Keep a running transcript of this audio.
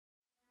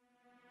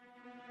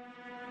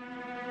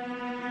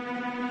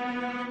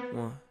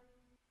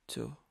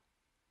2,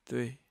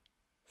 3,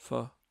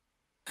 4.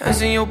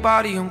 Hands in your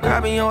body, I'm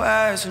grabbing your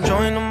ass,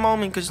 enjoying the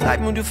moment cause life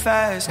moved too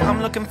fast.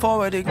 I'm looking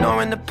forward,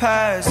 ignoring the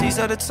past. These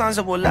are the times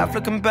that we'll laugh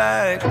looking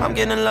back. I'm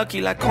getting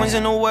lucky like coins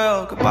in a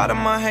well. Goodbye to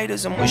my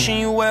haters, I'm wishing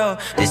you well.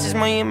 This is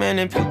my man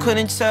if you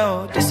couldn't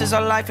tell. This is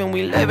our life and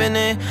we living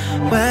it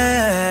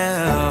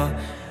well.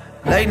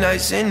 Late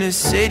nights in the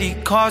city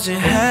causing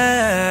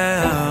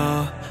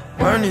hell.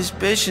 Burn this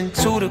bitch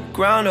into the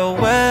ground, oh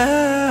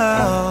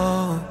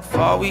well. For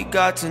all we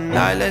got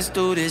tonight, let's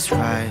do this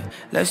right.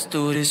 Let's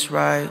do this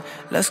right.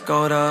 Let's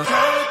go to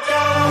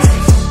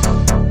paradise.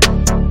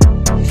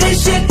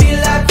 This shit feel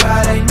like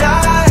Friday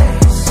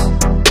nights.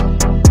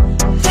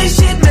 This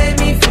shit made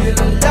me feel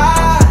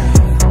alive.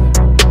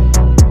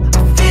 I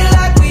feel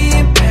like we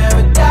in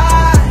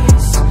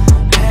paradise.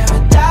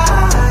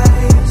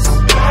 Paradise.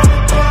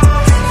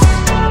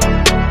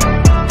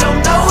 Don't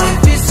know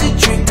if it's a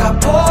drink I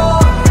pour,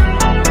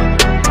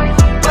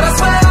 but I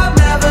swear I've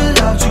never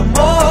loved you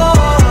more.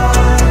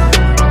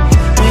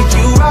 Make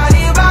you right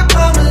here, I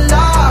come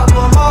alive.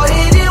 One more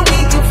hit and we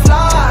can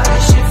fly.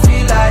 This shit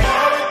feel like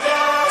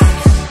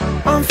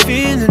I'm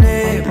feeling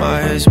it, my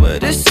head's where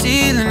the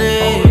ceiling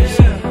is.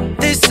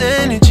 This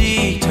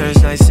energy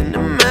turns nice into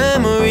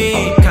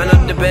memory. Count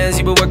up the bands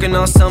he been working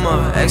all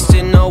summer. Ex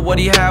didn't know what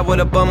he had, what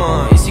a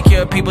bummer.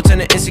 Insecure people turn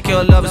to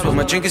insecure lovers, but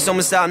my drink is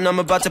almost out and I'm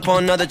about to pour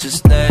another.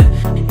 Just let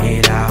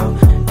it out.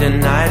 The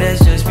night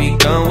has just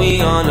begun,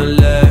 we on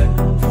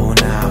alert for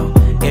now.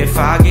 If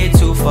I get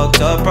too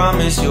fucked up,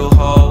 promise you'll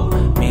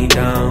hold me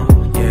down.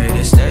 Yeah,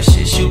 this that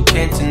shit you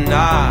can't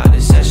deny.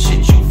 This that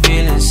shit you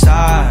feel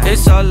inside.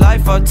 It's our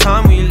life, our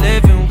time, we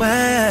living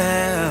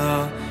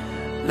well.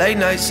 Late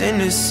nights in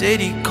the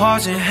city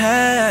causing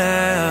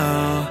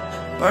hell.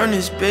 Burn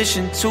this bitch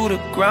into the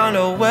ground,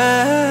 oh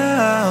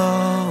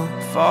well.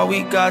 For all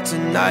we got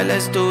tonight,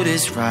 let's do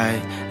this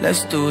right.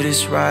 Let's do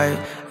this right.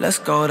 Let's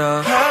go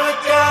to